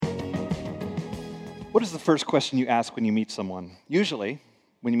What is the first question you ask when you meet someone? Usually,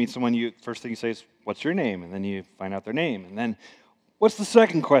 when you meet someone, first thing you say is, "What's your name?" And then you find out their name. And then, what's the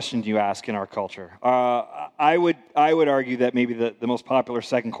second question you ask in our culture? I would argue that maybe the most popular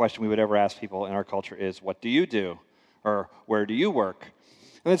second question we would ever ask people in our culture is, "What do you do?" Or "Where do you work?"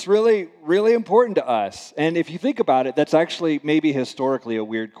 And it's really, really important to us. And if you think about it, that's actually maybe historically a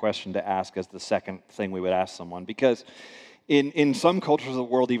weird question to ask as the second thing we would ask someone, because in some cultures of the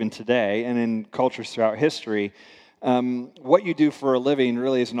world, even today, and in cultures throughout history, what you do for a living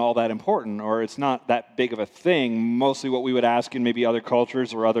really isn't all that important, or it's not that big of a thing. Mostly what we would ask in maybe other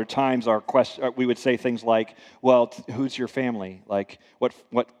cultures or other times, we would say things like, well, who's your family? Like, what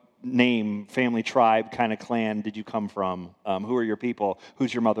name, family, tribe, kind of clan did you come from? Who are your people?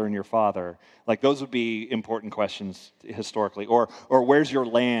 Who's your mother and your father? Like, those would be important questions historically. Or where's your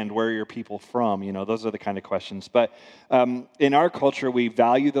land? Where are your people from? You know, those are the kind of questions. But in our culture, we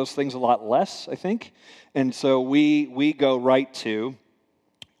value those things a lot less, I think. And so we go right to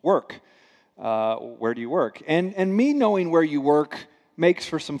work. Where do you work? And me knowing where you work makes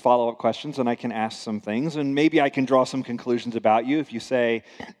for some follow-up questions, and I can ask some things, and maybe I can draw some conclusions about you. If you say,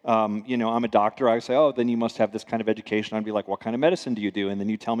 I'm a doctor, I would say, oh, then you must have this kind of education. I'd be like, what kind of medicine do you do? And then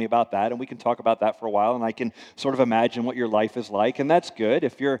you tell me about that, and we can talk about that for a while, and I can sort of imagine what your life is like, and that's good.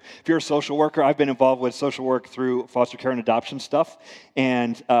 If you're a social worker, I've been involved with social work through foster care and adoption stuff,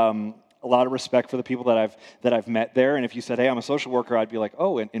 and a lot of respect for the people that I've met there. And if you said, "Hey, I'm a social worker," I'd be like,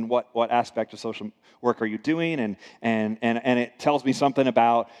 "Oh, in what aspect of social work are you doing?" And it tells me something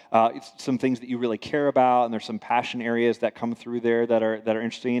about some things that you really care about, and there's some passion areas that come through there that are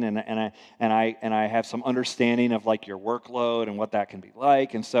interesting, and I have some understanding of like your workload and what that can be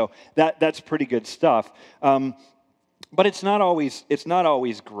like, and so that's pretty good stuff. But it's not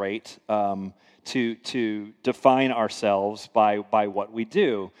always great. To define ourselves by what we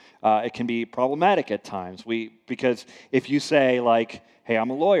do. It can be problematic at times. Because if you say like, "Hey, I'm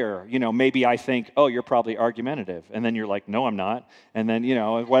a lawyer," maybe I think, "Oh, you're probably argumentative," and then you're like, "No, I'm not," and then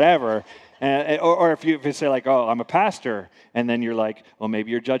whatever. Or if you say like, "Oh, I'm a pastor," and then you're like, "Well,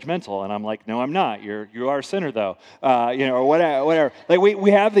 maybe you're judgmental," and I'm like, "No, I'm not. You are a sinner, though," or whatever. Like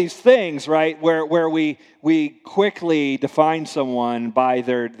we have these things, right, where we quickly define someone by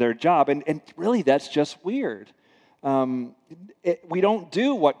their job, and really that's just weird. We don't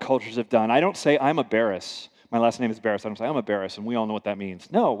do what cultures have done. I don't say I'm a Barris. My last name is Barris. I don't say I'm a Barris, and we all know what that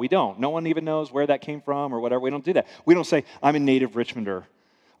means. No, we don't. No one even knows where that came from or whatever. We don't do that. We don't say I'm a native Richmonder.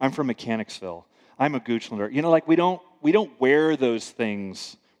 I'm from Mechanicsville. I'm a Goochlander. We don't wear those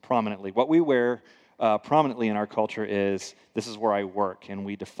things prominently. What we wear prominently in our culture is, this is where I work, and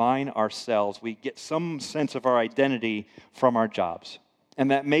we define ourselves. We get some sense of our identity from our jobs,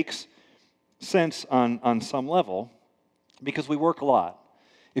 and that makes sense on some level because we work a lot.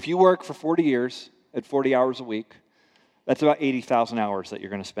 If you work for 40 years at 40 hours a week, that's about 80,000 hours that you're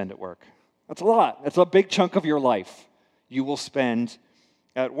going to spend at work. That's a lot. That's a big chunk of your life you will spend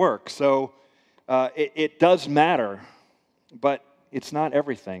at work. So it does matter, but it's not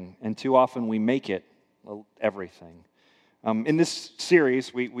everything, and too often we make it everything. In this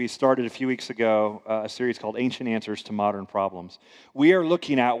series, we started a few weeks ago, a series called Ancient Answers to Modern Problems. We are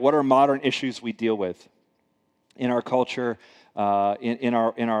looking at what are modern issues we deal with in our culture, in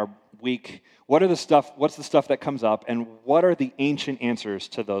our week. What's the stuff that comes up, and what are the ancient answers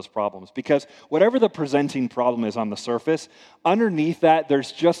to those problems? Because whatever the presenting problem is on the surface, underneath that,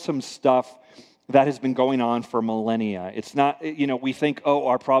 there's just some stuff that has been going on for millennia. It's not, we think, oh,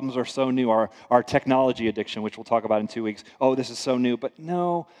 our problems are so new, our technology addiction, which we'll talk about in 2 weeks, oh, this is so new. But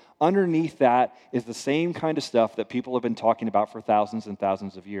no, underneath that is the same kind of stuff that people have been talking about for thousands and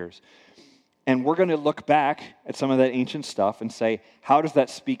thousands of years. And we're going to look back at some of that ancient stuff and say, how does that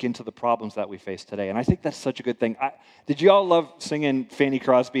speak into the problems that we face today? And I think that's such a good thing. Did you all love singing Fanny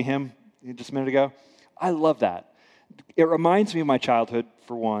Crosby hymn just a minute ago? I love that. It reminds me of my childhood,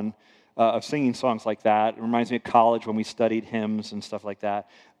 for one, of singing songs like that. It reminds me of college when we studied hymns and stuff like that.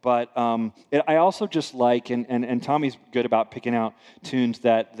 But I also just like, and Tommy's good about picking out tunes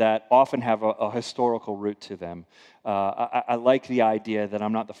that often have a historical root to them. I like the idea that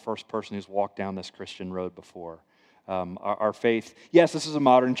I'm not the first person who's walked down this Christian road before. Our faith, yes, this is a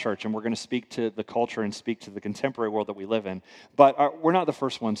modern church, and we're going to speak to the culture and speak to the contemporary world that we live in, but we're not the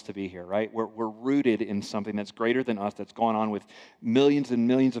first ones to be here, right? We're rooted in something that's greater than us, that's gone on with millions and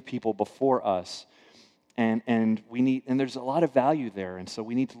millions of people before us, and there's a lot of value there, and so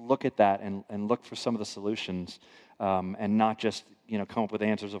we need to look at that and look for some of the solutions, and not just come up with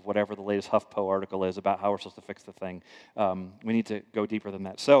answers of whatever the latest HuffPo article is about how we're supposed to fix the thing. We need to go deeper than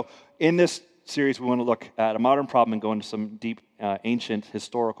that. So in this series, we want to look at a modern problem and go into some deep, ancient,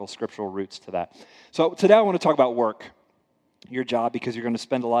 historical, scriptural roots to that. So today I want to talk about work, your job, because you're going to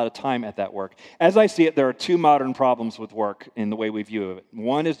spend a lot of time at that work. As I see it, there are two modern problems with work in the way we view it.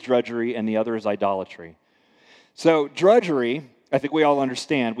 One is drudgery, and the other is idolatry. So drudgery, I think we all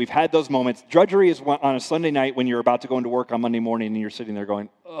understand. We've had those moments. Drudgery is on a Sunday night when you're about to go into work on Monday morning and you're sitting there going,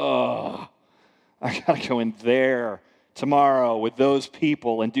 ugh, I got to go in there tomorrow with those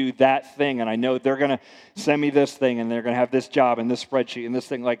people and do that thing, and I know they're going to send me this thing, and they're going to have this job and this spreadsheet and this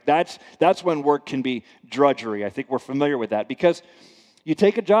thing. Like that's when work can be drudgery. I think we're familiar with that because you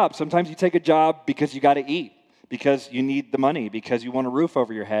take a job. Sometimes you take a job because you got to eat, because you need the money, because you want a roof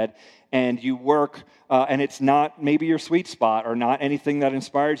over your head, and you work, and it's not maybe your sweet spot or not anything that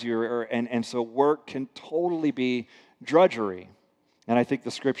inspires you, and so work can totally be drudgery. And I think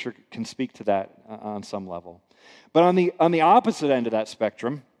the Scripture can speak to that on some level. But on the opposite end of that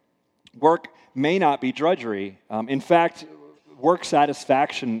spectrum, work may not be drudgery. In fact, work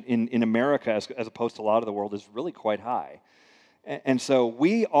satisfaction in America, as opposed to a lot of the world, is really quite high. And so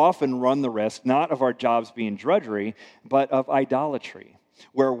we often run the risk, not of our jobs being drudgery, but of idolatry,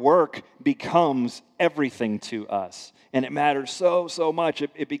 where work becomes everything to us. And it matters so much.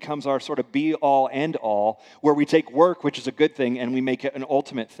 It becomes our sort of be-all, end-all, where we take work, which is a good thing, and we make it an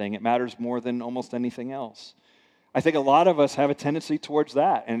ultimate thing. It matters more than almost anything else. I think a lot of us have a tendency towards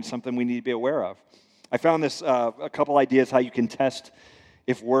that, and it's something we need to be aware of. I found this, a couple ideas how you can test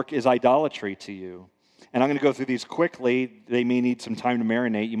if work is idolatry to you. And I'm going to go through these quickly. They may need some time to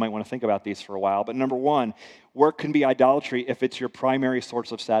marinate. You might want to think about these for a while. But number one, work can be idolatry if it's your primary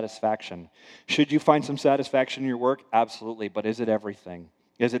source of satisfaction. Should you find some satisfaction in your work? Absolutely. But is it everything?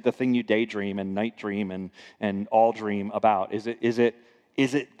 Is it the thing you daydream and night dream and all dream about? Is it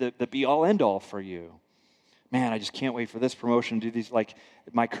the be-all, end-all for you? Man, I just can't wait for this promotion, do these, like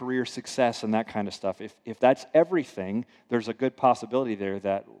my career success and that kind of stuff. If that's everything, there's a good possibility there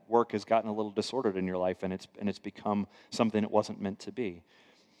that work has gotten a little disordered in your life and it's become something it wasn't meant to be.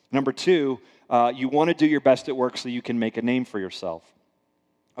 Number two, you want to do your best at work so you can make a name for yourself.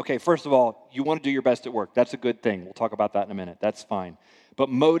 Okay, first of all, you want to do your best at work. That's a good thing. We'll talk about that in a minute. That's fine. But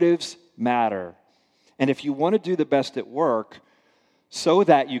motives matter. And if you want to do the best at work, so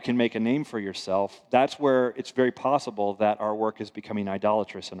that you can make a name for yourself, that's where it's very possible that our work is becoming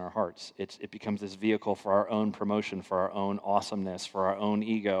idolatrous in our hearts. It becomes this vehicle for our own promotion, for our own awesomeness, for our own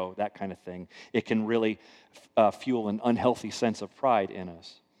ego, that kind of thing. It can really fuel an unhealthy sense of pride in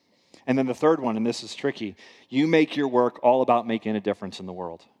us. And then the third one, and this is tricky, you make your work all about making a difference in the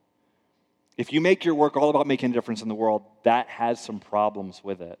world. If you make your work all about making a difference in the world, that has some problems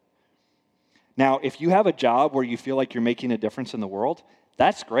with it. Now, if you have a job where you feel like you're making a difference in the world,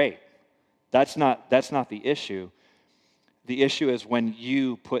 that's great. That's not the issue. The issue is when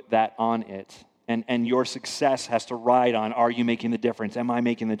you put that on it, and your success has to ride on, are you making the difference? Am I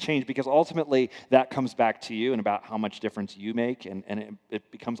making the change? Because ultimately, that comes back to you and about how much difference you make, and it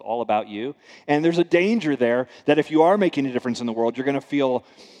becomes all about you. And there's a danger there that if you are making a difference in the world, you're going to feel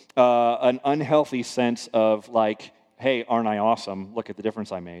an unhealthy sense of like, hey, aren't I awesome? Look at the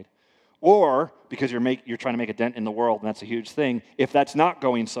difference I made. Or, because you're trying to make a dent in the world, and that's a huge thing, if that's not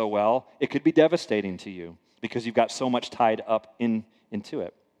going so well, it could be devastating to you because you've got so much tied up into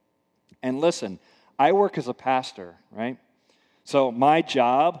it. And listen, I work as a pastor, right? So my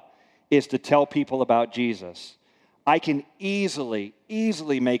job is to tell people about Jesus. I can easily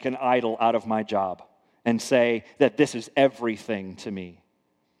make an idol out of my job and say that this is everything to me.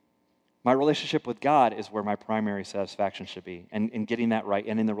 My relationship with God is where my primary satisfaction should be, and getting that right,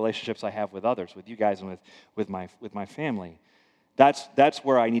 and in the relationships I have with others, with you guys and with my family. That's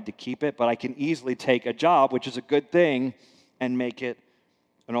where I need to keep it, but I can easily take a job, which is a good thing, and make it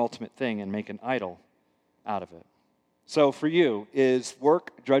an ultimate thing and make an idol out of it. So for you, is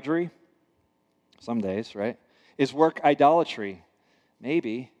work drudgery? Some days, right? Is work idolatry?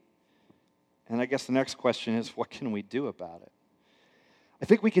 Maybe. And I guess the next question is, what can we do about it? I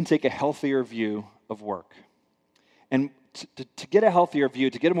think we can take a healthier view of work. And to get a healthier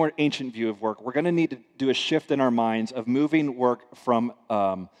view, to get a more ancient view of work, we're going to need to do a shift in our minds of moving work from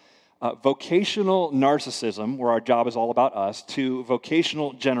vocational narcissism, where our job is all about us, to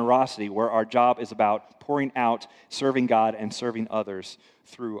vocational generosity, where our job is about pouring out, serving God, and serving others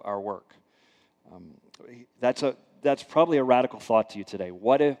through our work. That's probably a radical thought to you today.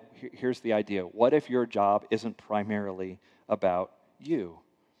 Here's the idea. What if your job isn't primarily about you?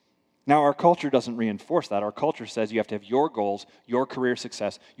 Now, our culture doesn't reinforce that. Our culture says you have to have your goals, your career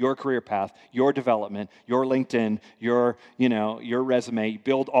success, your career path, your development, your LinkedIn, your resume,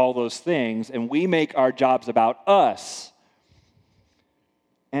 build all those things, and we make our jobs about us.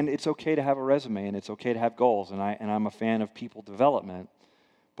 And it's okay to have a resume, and it's okay to have goals, and I'm a fan of people development.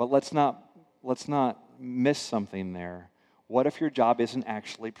 But let's not miss something there. What if your job isn't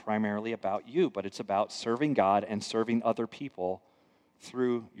actually primarily about you, but it's about serving God and serving other people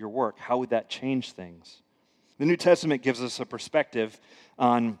through your work? How would that change things? The New Testament gives us a perspective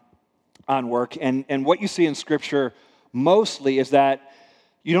on work, and what you see in Scripture mostly is that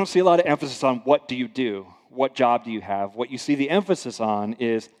you don't see a lot of emphasis on what do you do, what job do you have. What you see the emphasis on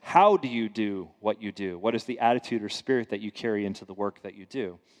is how do you do what you do? What is the attitude or spirit that you carry into the work that you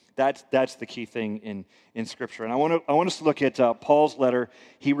do? That's the key thing in Scripture. And I want us to look at Paul's letter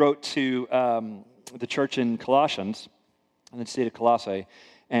he wrote to the church in Colossians, in the state of Colossae.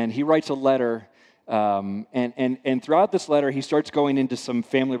 And he writes a letter, and throughout this letter, he starts going into some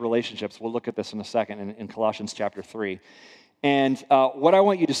family relationships. We'll look at this in a second in Colossians chapter 3. And what I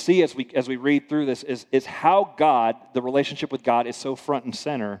want you to see as we read through this is how God, the relationship with God, is so front and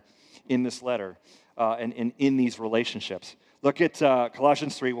center in this letter and in these relationships. Look at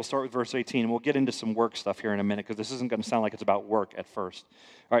Colossians 3. We'll start with verse 18, and we'll get into some work stuff here in a minute because this isn't going to sound like it's about work at first.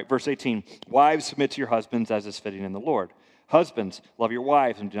 All right, verse 18. Wives, submit to your husbands as is fitting in the Lord. Husbands, love your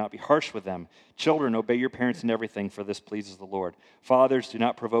wives and do not be harsh with them. Children, obey your parents in everything, for this pleases the Lord. Fathers, do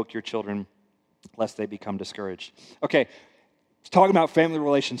not provoke your children, lest they become discouraged. Okay. He's talking about family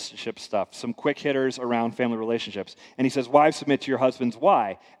relationship stuff, some quick hitters around family relationships. And he says, wives, submit to your husbands.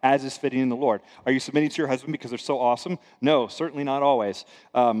 Why? As is fitting in the Lord. Are you submitting to your husband because they're so awesome? No, certainly not always.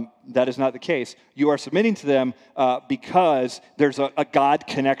 That is not the case. You are submitting to them because there's a God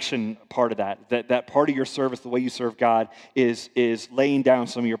connection part of that. That part of your service, the way you serve God, is laying down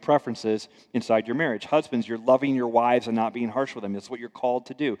some of your preferences inside your marriage. Husbands, you're loving your wives and not being harsh with them. That's what you're called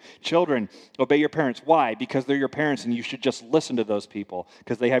to do. Children, obey your parents. Why? Because they're your parents and you should just listen to those people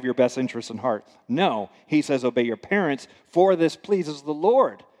because they have your best interests in heart. No, he says, obey your parents, for this pleases the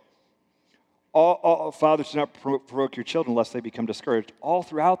Lord. All fathers, do not provoke your children lest they become discouraged. All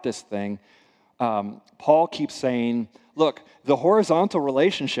throughout this thing, Paul keeps saying, look, the horizontal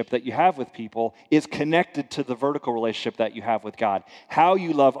relationship that you have with people is connected to the vertical relationship that you have with God. How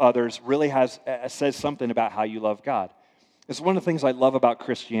you love others really says something about how you love God. It's one of the things I love about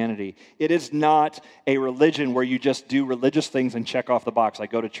Christianity. It is not a religion where you just do religious things and check off the box. I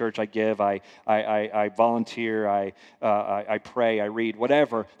go to church, I give, I volunteer, I pray, I read,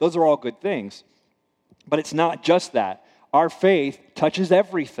 whatever. Those are all good things. But it's not just that. Our faith touches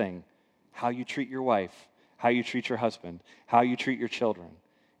everything. How you treat your wife, how you treat your husband, how you treat your children.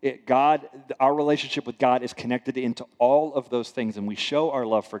 Our relationship with God is connected into all of those things, and we show our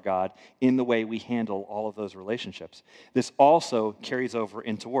love for God in the way we handle all of those relationships. This also carries over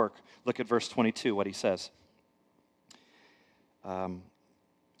into work. Look at verse 22, what he says.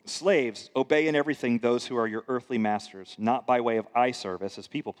 Slaves, obey in everything those who are your earthly masters, not by way of eye service as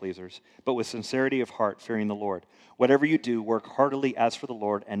people pleasers, but with sincerity of heart, fearing the Lord. Whatever you do, work heartily as for the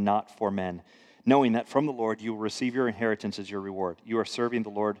Lord and not for men, knowing that from the Lord you will receive your inheritance as your reward. You are serving the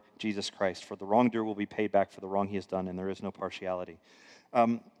Lord Jesus Christ, for the wrongdoer will be paid back for the wrong he has done, and there is no partiality.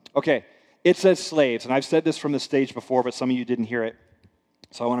 Okay, it says slaves, and I've said this from the stage before, but some of you didn't hear it,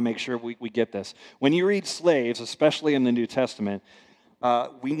 so I want to make sure we get this. When you read slaves, especially in the New Testament,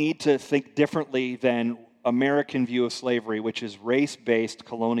 we need to think differently than American view of slavery, which is race-based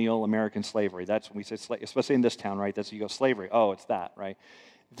colonial American slavery. That's when we say slave, especially in this town, right? That's you go slavery. Oh, it's that, right?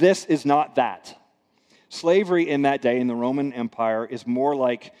 This is not that. Slavery in that day in the Roman Empire is more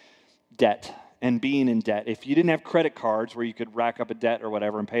like debt and being in debt. If you didn't have credit cards where you could rack up a debt or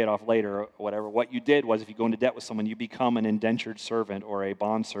whatever and pay it off later or whatever, what you did was if you go into debt with someone, you become an indentured servant or a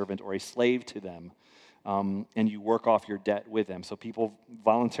bond servant or a slave to them, and you work off your debt with them. So people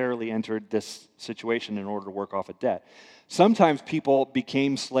voluntarily entered this situation in order to work off a debt. Sometimes people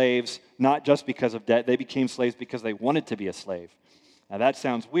became slaves not just because of debt, they became slaves because they wanted to be a slave. Now that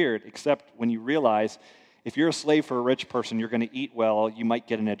sounds weird, except when you realize if you're a slave for a rich person, you're going to eat well, you might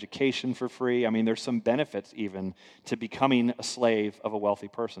get an education for free. I mean, there's some benefits even to becoming a slave of a wealthy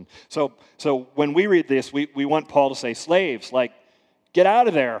person. So when we read this, we want Paul to say, slaves, like, get out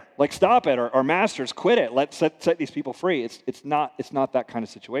of there, like, stop it, or masters, quit it, let's set these people free. It's not that kind of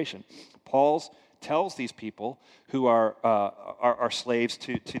situation. Paul tells these people who are slaves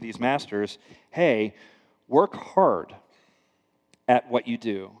to these masters, hey, work hard at what you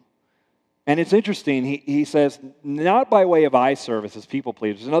do. And it's interesting, he says, not by way of eye service as people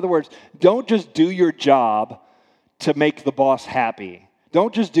pleasers. In other words, don't just do your job to make the boss happy.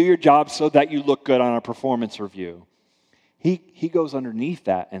 Don't just do your job so that you look good on a performance review. He goes underneath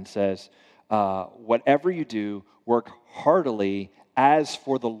that and says, whatever you do, work heartily as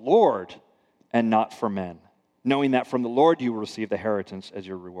for the Lord and not for men. knowing that from the Lord you will receive the inheritance as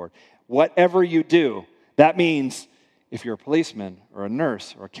your reward. Whatever you do, that means if you're a policeman or a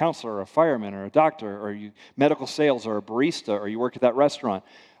nurse or a counselor or a fireman or a doctor or you medical sales or a barista or you work at that restaurant,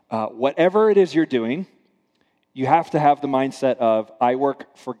 whatever it is you're doing, you have to have the mindset of, I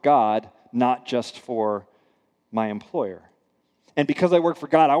work for God, not just for my employer. And because I work for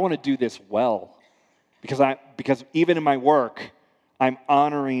God, I want to do this well. Because even in my work, I'm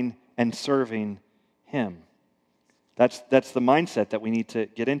honoring and serving Him. That's the mindset that we need to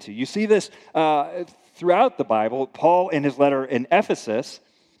get into. You see this throughout the Bible. Paul, in his letter in Ephesus,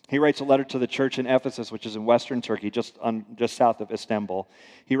 he writes a letter to the church in Ephesus, which is in western Turkey, just south of Istanbul.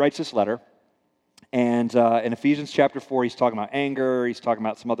 He writes this letter. And in Ephesians chapter 4, he's talking about anger. He's talking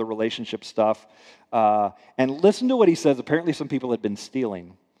about some other relationship stuff. And listen to what he says. Apparently some people had been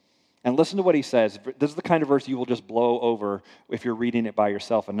stealing. And listen to what he says. This is the kind of verse you will just blow over if you're reading it by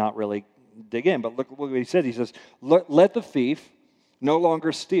yourself and not really dig in. But look what he says. He says, let the thief no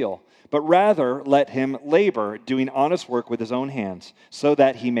longer steal, but rather let him labor, doing honest work with his own hands, so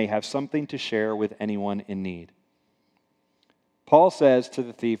that he may have something to share with anyone in need. Paul says to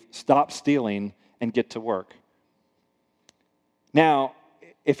the thief, stop stealing and get to work. Now,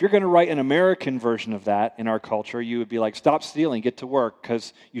 if you're going to write an American version of that in our culture, you would be like, stop stealing, get to work,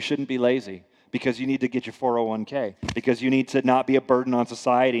 because you shouldn't be lazy, because you need to get your 401k, because you need to not be a burden on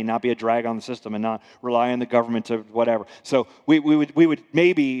society, not be a drag on the system, and not rely on the government to whatever. So we would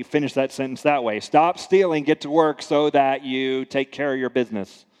maybe finish that sentence that way. Stop stealing, get to work, so that you take care of your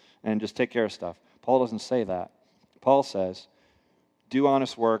business and just take care of stuff. Paul doesn't say that. Paul says, do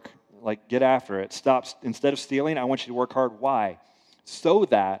honest work, like get after it. Stop. Instead of stealing, I want you to work hard. Why? So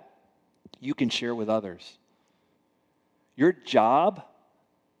that you can share with others. Your job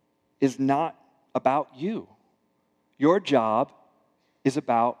is not about you. Your job is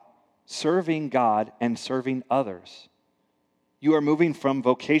about serving God and serving others. You are moving from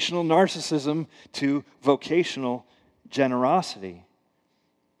vocational narcissism to vocational generosity.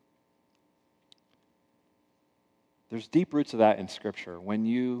 There's deep roots of that in Scripture.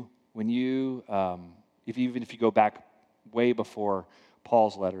 Even if you go back way before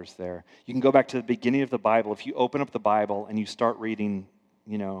Paul's letters there, you can go back to the beginning of the Bible. If you open up the Bible and you start reading,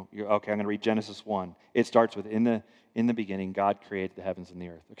 you're okay, I'm going to read Genesis 1. It starts with, in the beginning, God created the heavens and the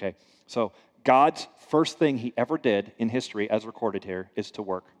earth. Okay, so God's first thing He ever did in history, as recorded here, is to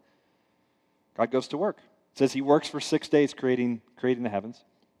work. God goes to work. It says He works for 6 days creating the heavens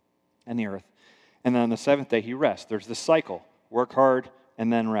and the earth. And then on the seventh day, He rests. There's this cycle. Work hard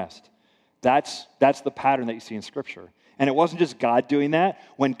and then rest. That's the pattern that you see in Scripture. And it wasn't just God doing that.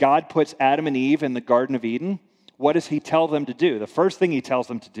 When God puts Adam and Eve in the Garden of Eden, what does He tell them to do? The first thing He tells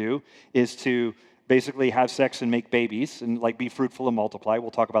them to do is to basically have sex and make babies and be fruitful and multiply.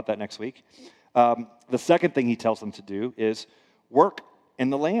 We'll talk about that next week. The second thing He tells them to do is work in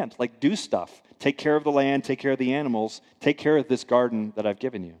the land, do stuff. Take care of the land, take care of the animals, take care of this garden that I've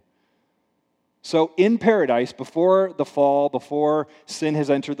given you. So in paradise, before the fall, before sin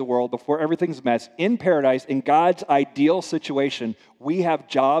has entered the world, before everything's a mess, in paradise, in God's ideal situation, we have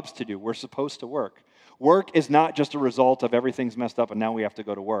jobs to do. We're supposed to work. Work is not just a result of everything's messed up and now we have to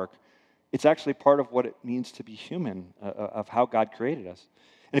go to work. It's actually part of what it means to be human, of how God created us.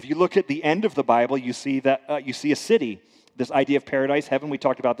 And if you look at the end of the Bible, you see a city. This idea of paradise, heaven, we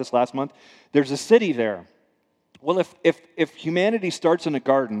talked about this last month. There's a city there. Well, if humanity starts in a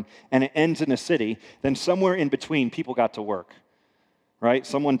garden and it ends in a city, then somewhere in between, people got to work, right?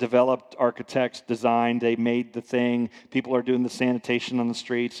 Someone developed, architects designed, they made the thing. People are doing the sanitation on the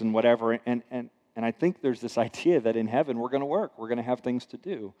streets and whatever. And I think there's this idea that in heaven we're going to work. We're going to have things to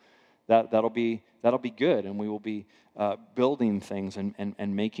do. That'll be good, and we will be building things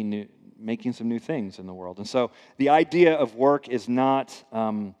and making some new things in the world. And so the idea of work is not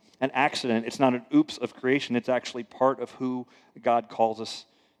an accident. It's not an oops of creation. It's actually part of who God calls us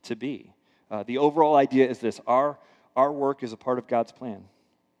to be. The overall idea is this: our work is a part of God's plan.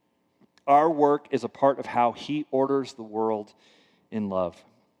 Our work is a part of how He orders the world in love.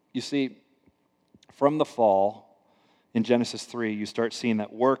 You see, from the fall, in Genesis 3, you start seeing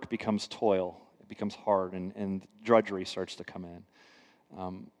that work becomes toil. It becomes hard, and drudgery starts to come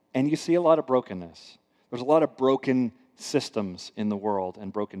in. And you see a lot of brokenness. There's a lot of broken systems in the world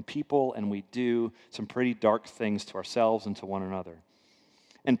and broken people, and we do some pretty dark things to ourselves and to one another.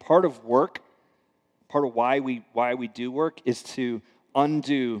 And part of work, part of why we do work, is to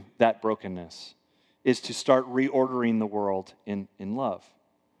undo that brokenness, is to start reordering the world in love.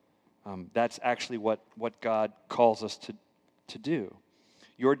 That's actually what God calls us to do.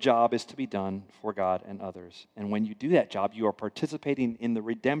 Your job is to be done for God and others. And when you do that job, you are participating in the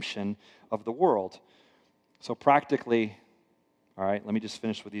redemption of the world. So practically, all right, let me just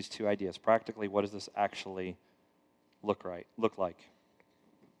finish with these two ideas. Practically, what does this actually look like?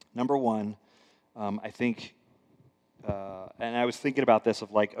 Number one, I think, and I was thinking about this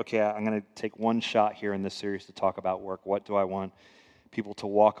of like, okay, I'm going to take one shot here in this series to talk about work. What do I want people to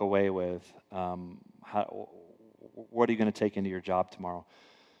walk away with? What are you going to take into your job tomorrow?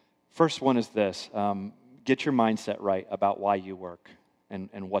 First one is this. Get your mindset right about why you work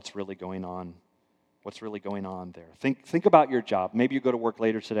and what's really going on. What's really going on there? Think about your job. Maybe you go to work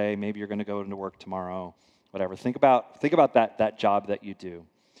later today. Maybe you're going to go into work tomorrow. Whatever. Think about that job that you do.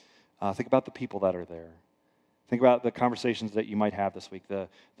 Think about the people that are there. Think about the conversations that you might have this week, the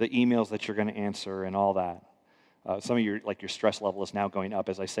emails that you're going to answer, and all that. Some of your stress level is now going up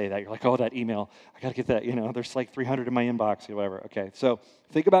as I say that. You're like, oh, that email, I got to get that. There's like 300 in my inbox, or whatever. Okay, so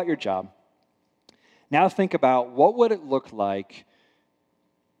think about your job. Now think about what would it look like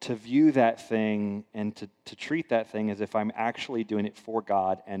to view that thing and to treat that thing as if I'm actually doing it for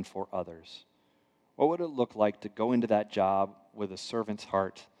God and for others. What would it look like to go into that job with a servant's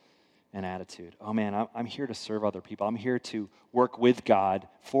heart and attitude? Oh man, I'm here to serve other people. I'm here to work with God,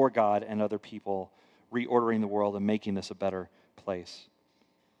 for God and other people, reordering the world and making this a better place.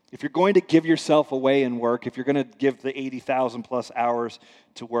 If you're going to give yourself away in work, if you're going to give the 80,000 plus hours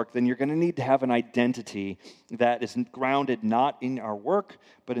to work, then you're going to need to have an identity that is grounded not in our work,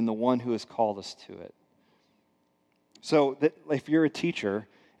 but in the one who has called us to it. So that if you're a teacher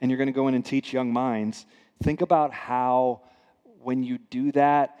and you're going to go in and teach young minds, think about how when you do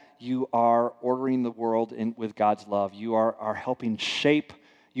that, you are ordering the world with God's love. You are helping shape,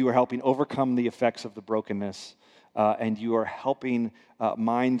 you are helping overcome the effects of the brokenness, and you are helping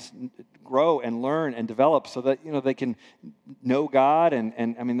minds grow and learn and develop so that they can know God.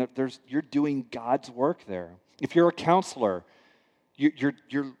 And I mean, you're doing God's work there. If you're a counselor,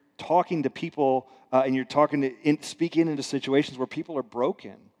 you're talking to people and you're speaking into situations where people are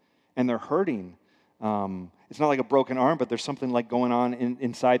broken and they're hurting. It's not like a broken arm, but there's something like going on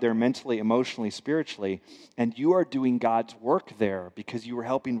inside there mentally, emotionally, spiritually. And you are doing God's work there because you are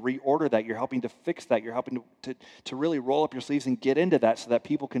helping reorder that. You're helping to fix that. You're helping to really roll up your sleeves and get into that so that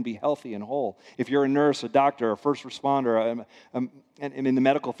people can be healthy and whole. If you're a nurse, a doctor, a first responder, and in the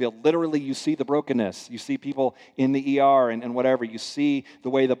medical field, literally you see the brokenness. You see people in the ER and whatever. You see the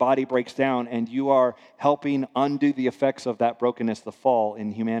way the body breaks down, and you are helping undo the effects of that brokenness, the fall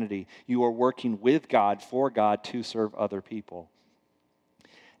in humanity. You are working with God, for God, to serve other people.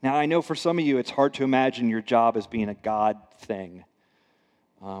 Now, I know for some of you, it's hard to imagine your job as being a God thing.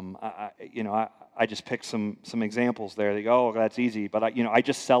 I just picked some examples there. They go, oh, that's easy, but I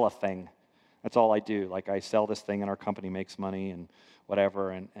just sell a thing. That's all I do. Like I sell this thing and our company makes money and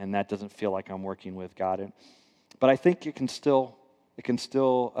whatever, and that doesn't feel like I'm working with God. But I think I think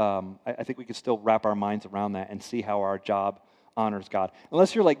we can still wrap our minds around that and see how our job honors God.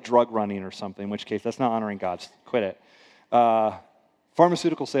 Unless you're like drug running or something, in which case that's not honoring God. Quit it.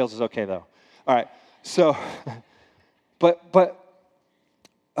 Pharmaceutical sales is okay though. All right. So, but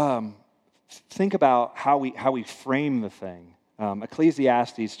think about how we frame the thing.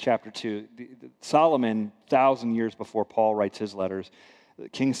 Ecclesiastes chapter 2, Solomon, 1,000 years before Paul writes his letters,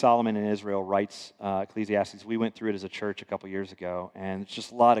 King Solomon in Israel writes Ecclesiastes. We went through it as a church a couple years ago, and it's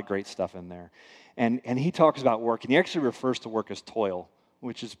just a lot of great stuff in there. And he talks about work, and he actually refers to work as toil,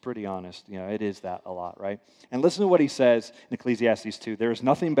 which is pretty honest. It is that a lot, right? And listen to what he says in Ecclesiastes 2. There is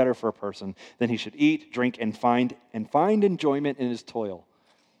nothing better for a person than he should eat, drink, and find enjoyment in his toil.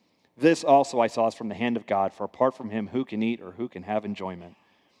 This also I saw is from the hand of God, for apart from him, who can eat or who can have enjoyment?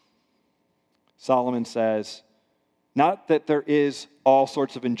 Solomon says, not that there is all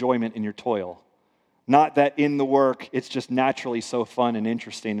sorts of enjoyment in your toil. Not that in the work, it's just naturally so fun and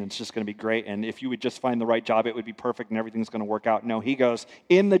interesting and it's just going to be great. And if you would just find the right job, it would be perfect and everything's going to work out. No, he goes,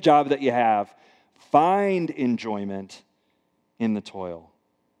 in the job that you have, find enjoyment in the toil.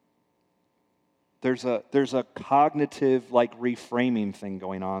 There's a cognitive reframing thing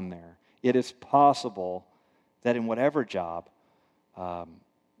going on there. It is possible that in whatever job,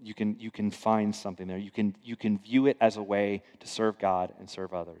 you can find something there. You can view it as a way to serve God and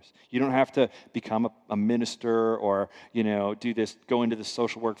serve others. You don't have to become a minister or go into the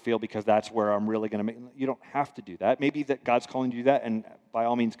social work field because that's where I'm really going to make. You don't have to do that. Maybe that God's calling you to do that, and by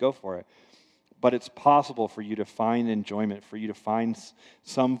all means, go for it. But it's possible for you to find enjoyment, for you to find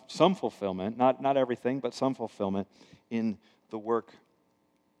some fulfillment, not everything, but some fulfillment in the work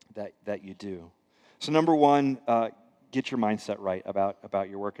that you do. So number one, get your mindset right about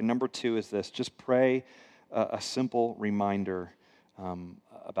your work. And number two is this: just pray a simple reminder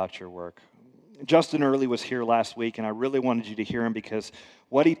about your work. Justin Early was here last week, and I really wanted you to hear him because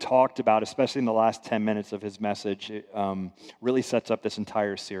what he talked about, especially in the last 10 minutes of his message, really sets up this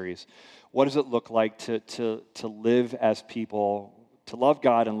entire series. What does it look like to live as people, to love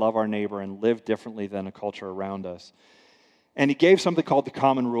God and love our neighbor and live differently than a culture around us? And he gave something called the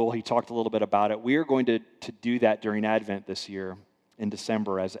Common Rule. He talked a little bit about it. We are going to do that during Advent this year in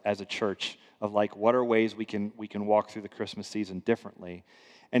December as a church, of like what are ways we can walk through the Christmas season differently.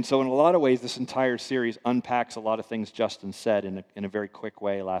 And so in a lot of ways, this entire series unpacks a lot of things Justin said in a very quick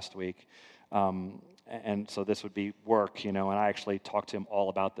way last week. And so this would be work, and I actually talked to him all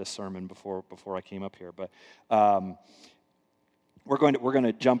about this sermon before I came up here. But we're going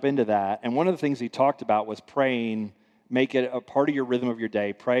to jump into that. And one of the things he talked about was praying. Make it a part of your rhythm of your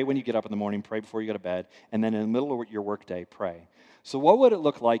day. Pray when you get up in the morning, pray before you go to bed, and then in the middle of your workday, pray. So what would it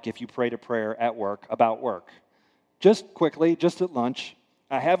look like if you prayed a prayer at work about work? Just quickly, just at lunch,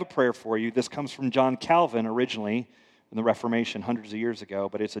 I have a prayer for you. This comes from John Calvin originally in the Reformation hundreds of years ago,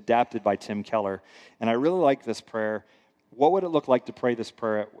 but it's adapted by Tim Keller. And I really like this prayer. What would it look like to pray this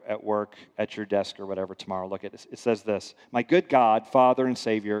prayer at work, at your desk, or whatever tomorrow? Look at it. It says this: My good God, Father and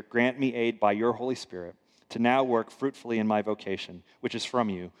Savior, grant me aid by your Holy Spirit to now work fruitfully in my vocation, which is from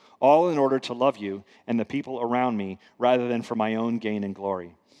you, all in order to love you and the people around me rather than for my own gain and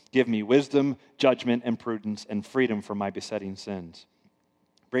glory. Give me wisdom, judgment, and prudence, and freedom from my besetting sins.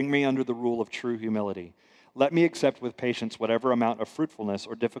 Bring me under the rule of true humility. Let me accept with patience whatever amount of fruitfulness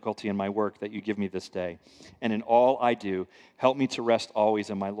or difficulty in my work that you give me this day. And in all I do, help me to rest always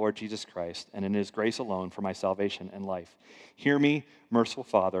in my Lord Jesus Christ and in his grace alone for my salvation and life. Hear me, merciful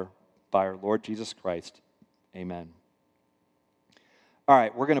Father, by our Lord Jesus Christ. Amen. All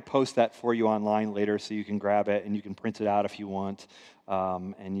right, we're going to post that for you online later so you can grab it and you can print it out if you want,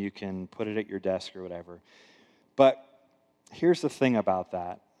 and you can put it at your desk or whatever. But here's the thing about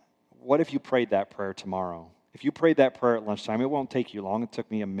that. What if you prayed that prayer tomorrow? If you prayed that prayer at lunchtime, it won't take you long. It took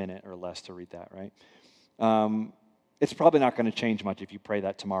me a minute or less to read that, right? It's probably not going to change much if you pray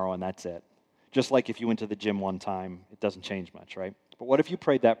that tomorrow and that's it. Just like if you went to the gym one time, it doesn't change much, right? But what if you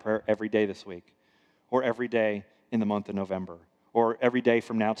prayed that prayer every day this week? Or every day in the month of November, or every day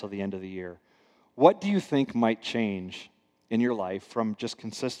from now till the end of the year? What do you think might change in your life from just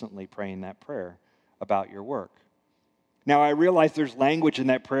consistently praying that prayer about your work? Now, I realize there's language in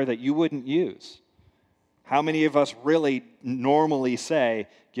that prayer that you wouldn't use. How many of us really normally say,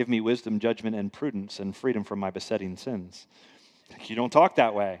 give me wisdom, judgment, and prudence, and freedom from my besetting sins? You don't talk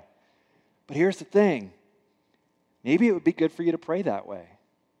that way. But here's the thing. Maybe it would be good for you to pray that way.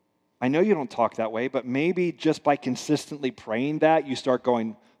 I know you don't talk that way, but maybe just by consistently praying that, you start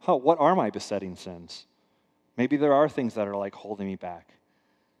going, what are my besetting sins? Maybe there are things that are like holding me back.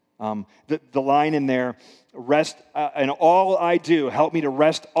 The line in there, rest, in all I do, help me to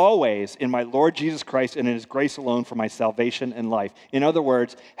rest always in my Lord Jesus Christ and in his grace alone for my salvation and life. In other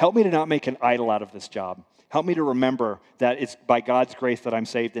words, help me to not make an idol out of this job. Help me to remember that it's by God's grace that I'm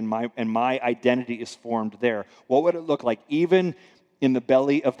saved and my identity is formed there. What would it look like, even in the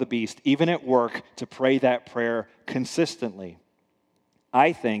belly of the beast, even at work, to pray that prayer consistently?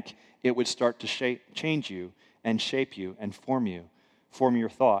 I think it would start to change you and shape you and form your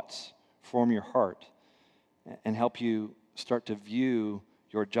thoughts, form your heart, and help you start to view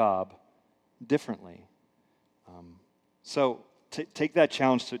your job differently. So take that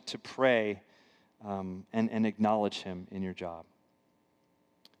challenge to pray and acknowledge him in your job.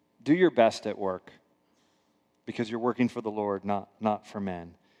 Do your best at work, because you're working for the Lord, not for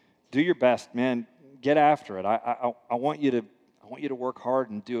men. Do your best, man. Get after it. I want you to work hard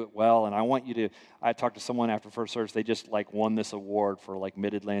and do it well. And I talked to someone after first service, they just like won this award for like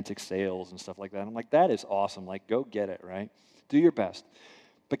Mid-Atlantic sales and stuff like that. I'm like, that is awesome. Like, go get it, right? Do your best.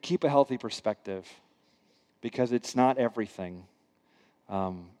 But keep a healthy perspective, because it's not everything.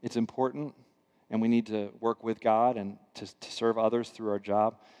 It's important, and we need to work with God and to serve others through our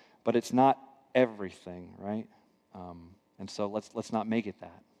job, but it's not everything, right? And so let's not make it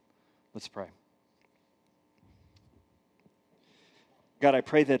that. Let's pray. God, I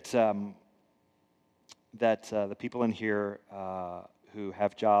pray that the people in here who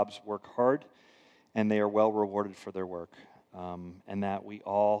have jobs work hard and they are well rewarded for their work, and that we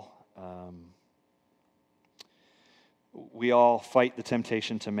all fight the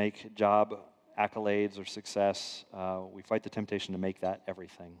temptation to make job accolades or success. We fight the temptation to make that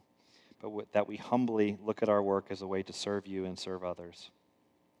everything, but that we humbly look at our work as a way to serve you and serve others.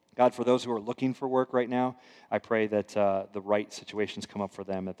 God, for those who are looking for work right now, I pray that the right situations come up for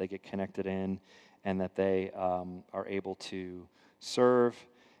them, that they get connected in, and that they are able to serve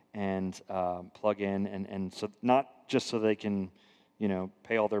and plug in, and so not just so they can,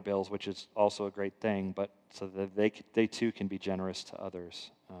 pay all their bills, which is also a great thing, but so that they too can be generous to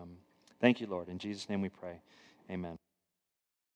others. Thank you, Lord. In Jesus' name we pray. Amen.